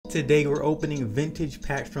Today we're opening vintage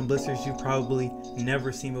packs from Blisters you've probably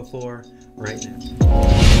never seen before right now.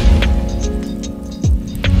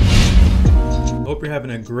 Hope you're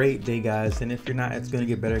having a great day, guys, and if you're not, it's going to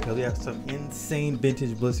get better because we have some insane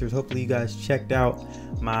vintage blisters. Hopefully you guys checked out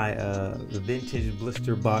my vintage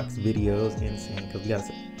blister box videos. Insane, because we got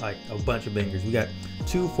like a bunch of bangers. We got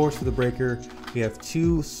 2 Force of the Breaker, we have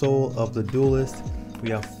 2 Soul of the Duelist, we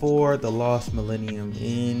have 4 The Lost Millennium.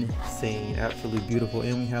 Insane, absolutely beautiful.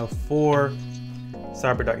 And we have 4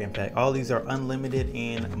 Cyber Dark Impact. All these are unlimited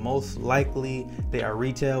and most likely they are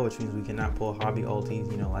retail, which means we cannot pull hobby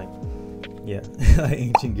ultis, you know, like, yeah,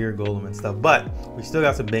 ancient gear golem and stuff. But we still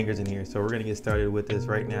got some bangers in here, so we're gonna get started with this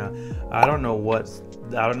right now. I don't know what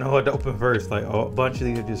to open first. Like, a bunch of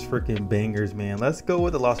these are just freaking bangers, man. Let's go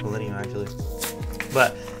with the Lost Millennium, actually.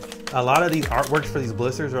 But a lot of these artworks for these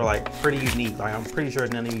blisters are like pretty unique. Like, I'm pretty sure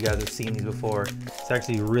none of you guys have seen these before. It's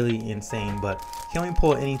actually really insane. But can we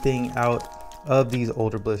pull anything out of these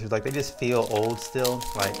older blisters? Like, they just feel old still.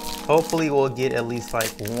 Like, hopefully we'll get at least like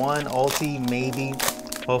 1 ulti, maybe.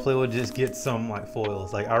 Hopefully we'll just get some like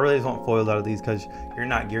foils. Like, I really just want foils out of these because you're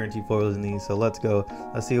not guaranteed foils in these. So let's go.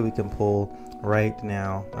 Let's see what we can pull right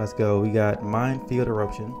now. Let's go. We got Minefield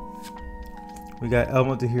Eruption. We got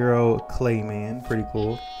Elemental Hero Clayman. Pretty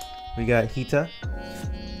cool. We got Hita,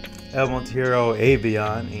 Elemental Hero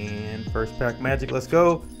Avion, and first pack magic. Let's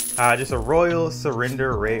go. Just a Royal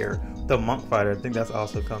Surrender rare. The Monk Fighter. I think that's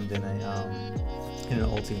also comes in an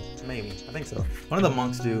ulti. Maybe. I think so. One of the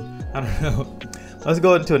monks do. I don't know. Let's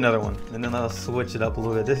go into another one, and then let's switch it up a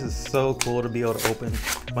little bit. This is so cool to be able to open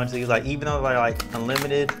a bunch of these. Like, even though they're like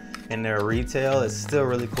unlimited and they're retail, it's still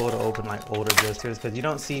really cool to open like older blisters because you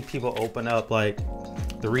don't see people open up like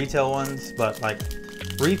the retail ones. But like,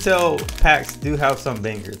 retail packs do have some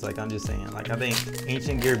bangers. Like, I'm just saying. Like, I think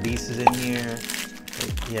Ancient Gear Beast is in here.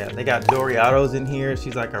 Yeah, they got Doriados in here.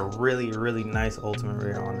 She's like a really, really nice ultimate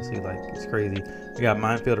rare, honestly. Like, it's crazy. We got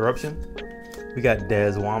Minefield Eruption. We got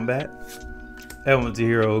Dez Wombat. Elemental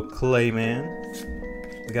Hero Clayman.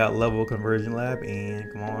 We got Level Conversion Lab.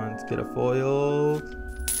 And come on, let's get a foil.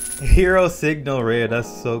 Hero Signal rare. That's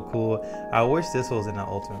so cool. I wish this was in the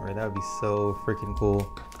ultimate rare. That would be so freaking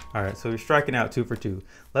cool. All right, so we're striking out 2 for 2.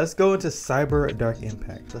 Let's go into Cyber Dark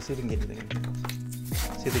Impact. Let's see if we can get anything.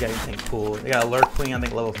 See if they got anything cool. They got Alert Queen, I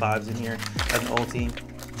think level 5's in here as an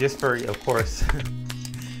ulti. Just for, of course,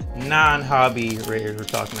 non-hobby rares we're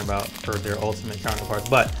talking about for their ultimate counterparts.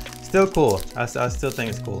 But still cool. I still think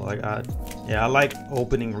it's cool. Like, yeah, I like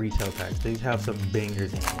opening retail packs. They have some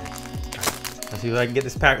bangers in here. All right, let's see if I can get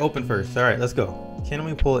this pack open first. All right, let's go. Can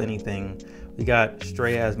we pull anything? We got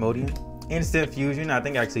Stray Asmodean. Instant Fusion. I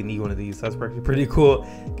think I actually need one of these. So that's actually pretty cool.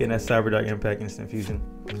 Getting that Cyber Dark Impact Instant Fusion.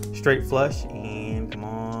 Straight Flush. And come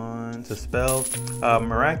on. To spell.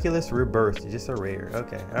 Miraculous Rebirth. Just a rare.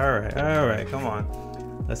 Okay. All right. Come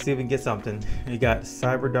on. Let's see if we can get something. We got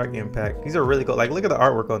Cyber Dark Impact. These are really cool. Like, look at the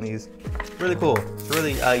artwork on these. Really cool. It's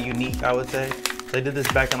really unique, I would say. They did this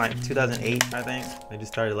back in like 2008, I think. They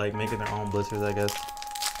just started like making their own blisters, I guess.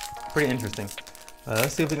 Pretty interesting.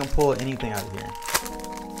 Let's see if we can pull anything out of here.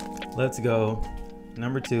 Let's go.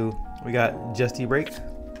 Number 2, we got Justy Break,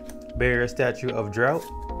 Barrier Statue of Drought.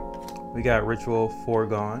 We got Ritual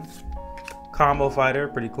Foregone, Combo Fighter,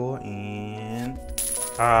 pretty cool, and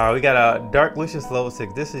we got a Dark Lucius level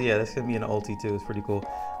 6. This gonna be an ulti too. It's pretty cool.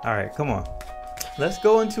 All right, come on. Let's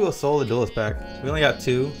go into a Soul of the Duelist pack. We only got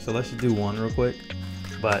 2, so let's just do 1 real quick.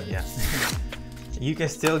 But yeah, you can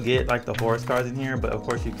still get like the horse cards in here, but of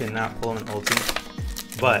course you cannot pull an ulti.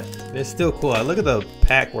 But it's still cool. I look at the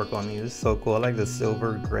pack work on these. It's so cool. I like the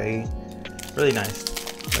silver, gray. Really nice.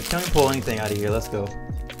 But can we pull anything out of here? Let's go.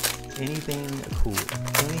 Anything cool.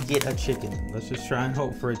 Can we get a chicken? Let's just try and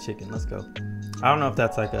hope for a chicken. Let's go. I don't know if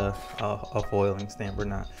that's like a foiling stamp or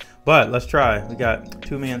not. But let's try. We got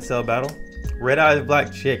 2-man cell battle. Red Eyes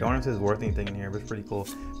Black Chick. I wonder if this is worth anything in here, but it's pretty cool.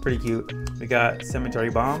 Pretty cute. We got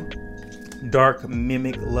Cemetery Bomb. Dark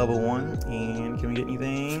Mimic level 1. And can we get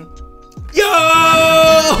anything? Yo!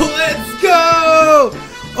 Let's go!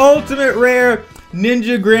 Ultimate rare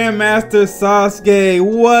Ninja Grandmaster Sasuke.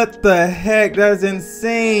 What the heck? That is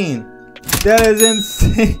insane. That is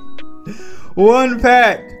insane. One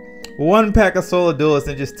pack of Soul of Duelist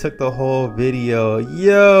and just took the whole video.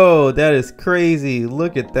 Yo, that is crazy.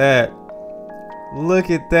 Look at that. Look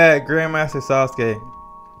at that. Grandmaster Sasuke.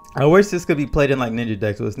 I wish this could be played in like ninja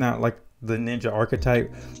decks, so it's not like the ninja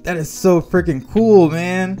archetype. That is so freaking cool,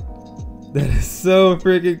 man. That is so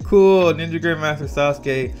freaking cool. Ninja Grandmaster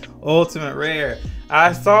Sasuke Ultimate Rare.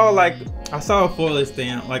 I saw a foiling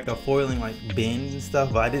stand, like a foiling like bin and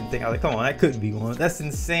stuff, but I didn't think, I was like, come on, that couldn't be one. That's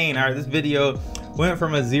insane. All right, this video went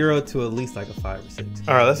from a 0 to at least like a 5 or 6.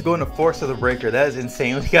 All right, let's go into Force of the Breaker. That is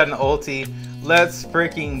insane. We got an ulti. Let's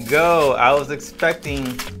freaking go. I was expecting,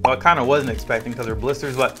 well, I kind of wasn't expecting because they're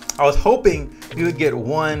blisters, but I was hoping we would get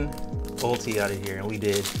one ulti out of here, and we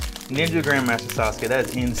did. Ninja Grandmaster Sasuke. That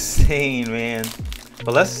is insane, man.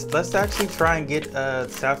 But let's actually try and get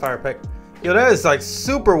Sapphire Peck. Yo, that is like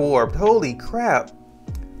super warped. Holy crap.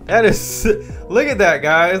 That is, look at that,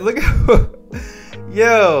 guys. Look at,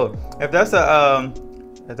 yo, if that's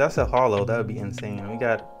a hollow, that would be insane. We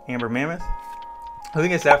got Amber Mammoth. If we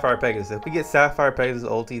get Sapphire Pegasus. If we get Sapphire Pegasus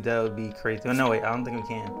ulti, that would be crazy. Oh, no, wait, I don't think we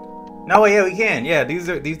can. No, wait, yeah, we can. Yeah, these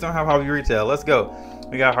don't have hobby retail. Let's go.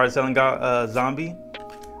 We got Hard Selling Zombie.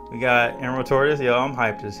 We got Emerald Tortoise. Yo, I'm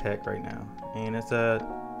hyped as heck right now. And it's a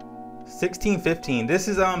 1615. This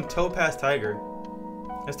is Topaz Tiger.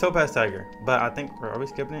 It's Topaz Tiger, but I think, are we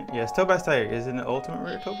skipping it? Yeah, it's Topaz Tiger. Is it an ultimate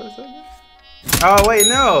rare Topaz Tiger? Oh wait,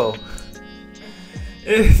 no.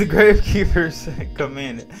 It's the Gravekeeper's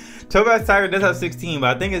Command. Topaz Tiger does have 16,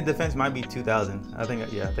 but I think his defense might be 2000. I think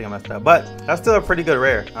I messed up, but that's still a pretty good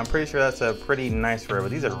rare. I'm pretty sure that's a pretty nice rare,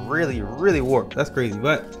 but these are really, really warped. That's crazy,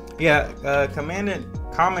 but yeah, Commandant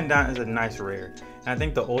is a nice rare. And I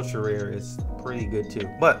think the ultra rare is pretty good too,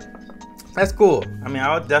 but that's cool. I mean,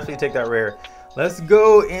 I would definitely take that rare. Let's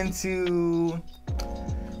go into,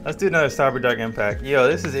 let's do another Cyber Dark Impact. Yo,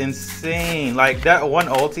 this is insane. Like that one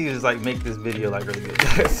ulti is like make this video like really good.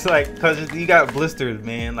 It's like, cause you got blisters,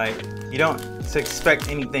 man. Like you don't expect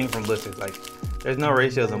anything from blisters. Like there's no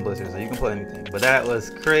ratios on blisters, so you can put anything. But that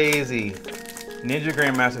was crazy. Ninja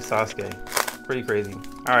Grandmaster Sasuke, pretty crazy.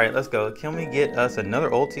 All right, let's go. Can we get us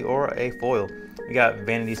another ulti or a foil? We got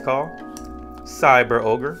Vanity's Call, Cyber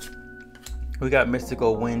Ogre. We got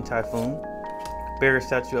Mystical Wind Typhoon, Barrier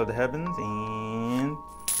Statue of the Heavens, and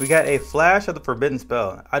we got a Flash of the Forbidden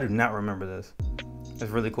Spell. I do not remember this. It's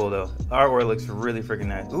really cool though. The artwork looks really freaking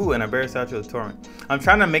nice. Ooh, and a Barrier Statue of the Torment. I'm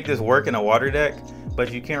trying to make this work in a water deck,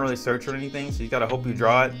 but you can't really search for anything, so you gotta hope you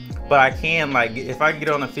draw it. But I can, like, if I can get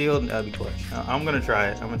it on the field, that'd be clutch. I'm gonna try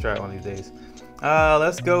it. I'm gonna try it one of these days.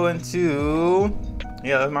 Let's go into,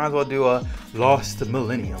 yeah, let's might as well do a Lost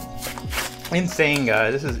Millennium. Insane,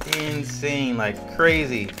 guys. This is insane, like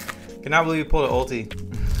crazy. Cannot believe you pulled an ulti.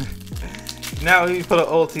 Now you put an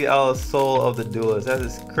ulti out of Soul of the Duelist. That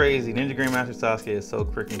is crazy. Ninja Grandmaster Sasuke is so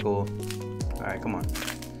freaking cool. Alright, come on.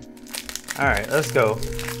 Alright, let's go.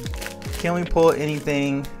 Can we pull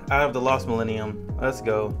anything out of the Lost Millennium? Let's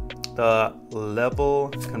go. The Level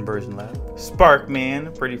Conversion Lab.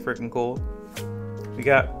 Sparkman, pretty freaking cool. We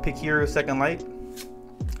got Pikiru's Second Light.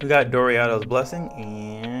 We got Doriato's Blessing,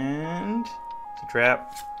 and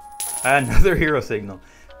Trap. Another Hero Signal.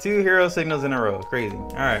 2 Hero Signals in a row. Crazy.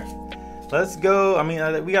 All right, let's go. I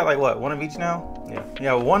mean, we got like what, one of each now? Yeah, we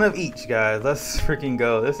got one of each, guys. Let's freaking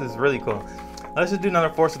go. This is really cool. Let's just do another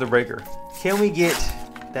Force of the Breaker. Can we get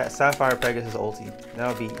that Sapphire Pegasus ulti? That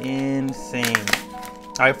would be insane.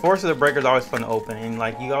 All right, Force of the Breaker is always fun to open, and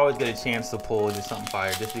like you always get a chance to pull just something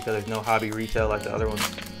fire, just because there's no hobby retail like the other ones.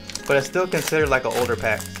 But it's still considered like an older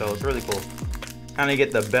pack, so it's really cool. Kind of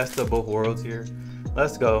get the best of both worlds here.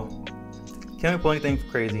 Let's go. Can we pull anything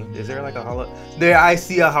crazy? Is there like a hollow? There, I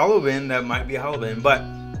see a hollow bin that might be a hollow bin, but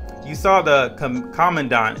you saw the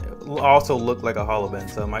Commandant also look like a hollow bin,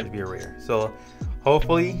 so it might be a rare. So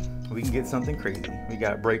hopefully we can get something crazy. We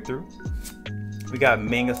got Breakthrough. We got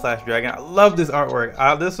Manga Slash Dragon. I love this artwork.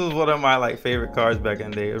 This was one of my like favorite cards back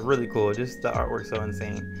in the day. It was really cool. Just the artwork so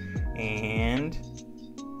insane. And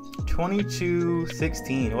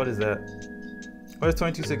 2216. What is that? What is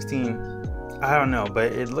 2216? I don't know,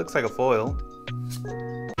 but it looks like a foil.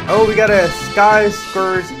 Oh, we got a Sky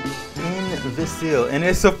Scourge Invisible, and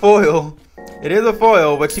it's a foil. It is a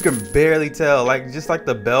foil, but you can barely tell. Like just like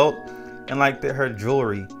the belt and like her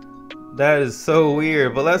jewelry. That is so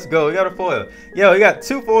weird, but let's go. We got a foil. Yo, we got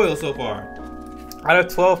 2 foils so far. Out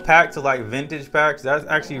of 12 packs of like vintage packs, that's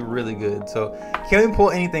actually really good. So can we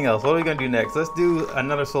pull anything else? What are we gonna do next? Let's do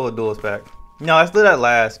another Soul of Duelist pack. No, let's do that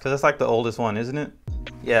last, because it's like the oldest one, isn't it?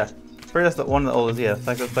 Yeah, that's one of the oldest. Yeah, it's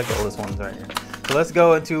like the oldest ones right here. So let's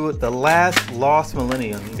go into the last Lost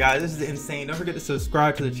Millennium. Guys, this is insane. Don't forget to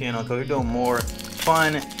subscribe to the channel, because we're doing more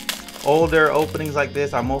fun, older openings like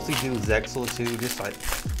this. I mostly do Zexal too, just like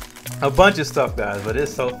a bunch of stuff, guys, but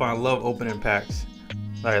it's so fun. I love opening packs.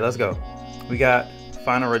 All right, let's go. We got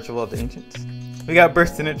Final Ritual of the Ancients. We got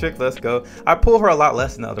Burst Trick. Let's go. I pull her a lot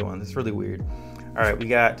less than the other ones. It's really weird. All right, we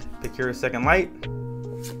got Pikiru's Second Light.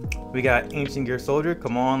 We got Ancient Gear Soldier.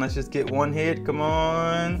 Come on, let's just get one hit. Come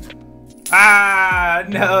on. Ah,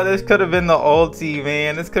 no, this could have been the ulti,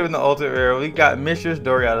 man. This could have been the ultimate rare. We got Mistress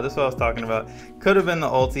Doriata. This is what I was talking about. Could have been the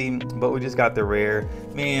ulti, but we just got the rare.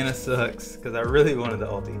 Man, it sucks because I really wanted the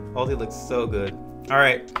ulti. Ulti looks so good. All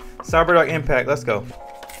right, Cyberdog Impact. Let's go.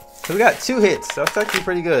 So we got 2 hits. That's actually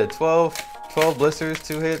pretty good. 12 blisters,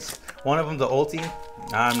 2 hits. One of them the ulti.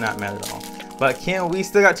 I'm not mad at all. But we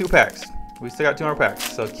still got 2 packs. We still got 2 more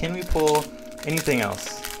packs. So can we pull anything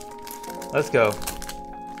else? Let's go.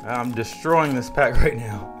 I'm destroying this pack right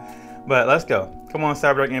now. But let's go. Come on,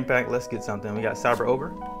 Cyberdog Impact. Let's get something. We got Cyber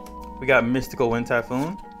Ogre. We got Mystical Wind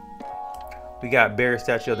Typhoon. We got Bear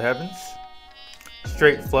Statue of the Heavens.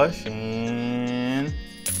 Straight Flush. And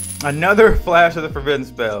another Flash of the Forbidden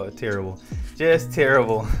Spell. Terrible. Just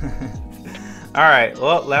terrible. Alright,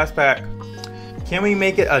 well, last pack. Can we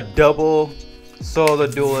make it a double Soul the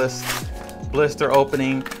Duelist blister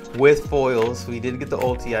opening with foils? We did get the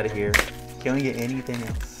ulti out of here. Can we get anything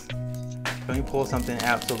else? Can we pull something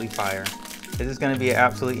absolutely fire? This is going to be an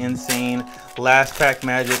absolutely insane last pack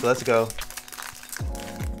magic. Let's go.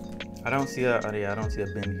 I don't see a, oh yeah, I don't see a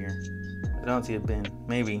bin here. I don't see a bin.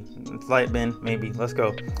 Maybe. It's light bin. Maybe. Let's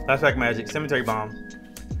go. Last pack magic. Cemetery Bomb.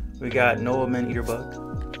 We got Noah Man Eater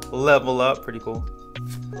Bug. Level up. Pretty cool.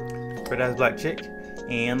 Red Eyes Black Chick.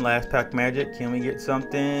 And last pack magic. Can we get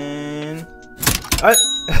something?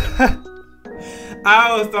 I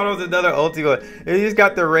always thought it was another ulti one. It just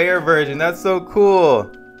got the rare version. That's so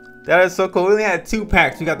cool. That is so cool. We only had 2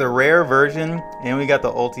 packs. We got the rare version and we got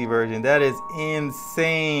the ulti version. That is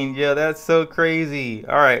insane. Yeah, that's so crazy.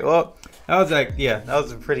 All right, well, that was like, yeah, that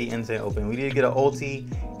was a pretty insane open. We did get an ulti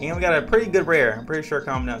and we got a pretty good rare. I'm pretty sure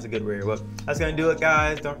Commandant is a good rare. But that's gonna do it,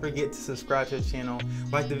 guys. Don't forget to subscribe to the channel,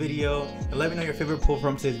 like the video, and let me know your favorite pull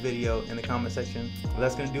from today's video in the comment section. But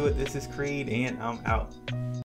that's gonna do it. This is Creed and I'm out.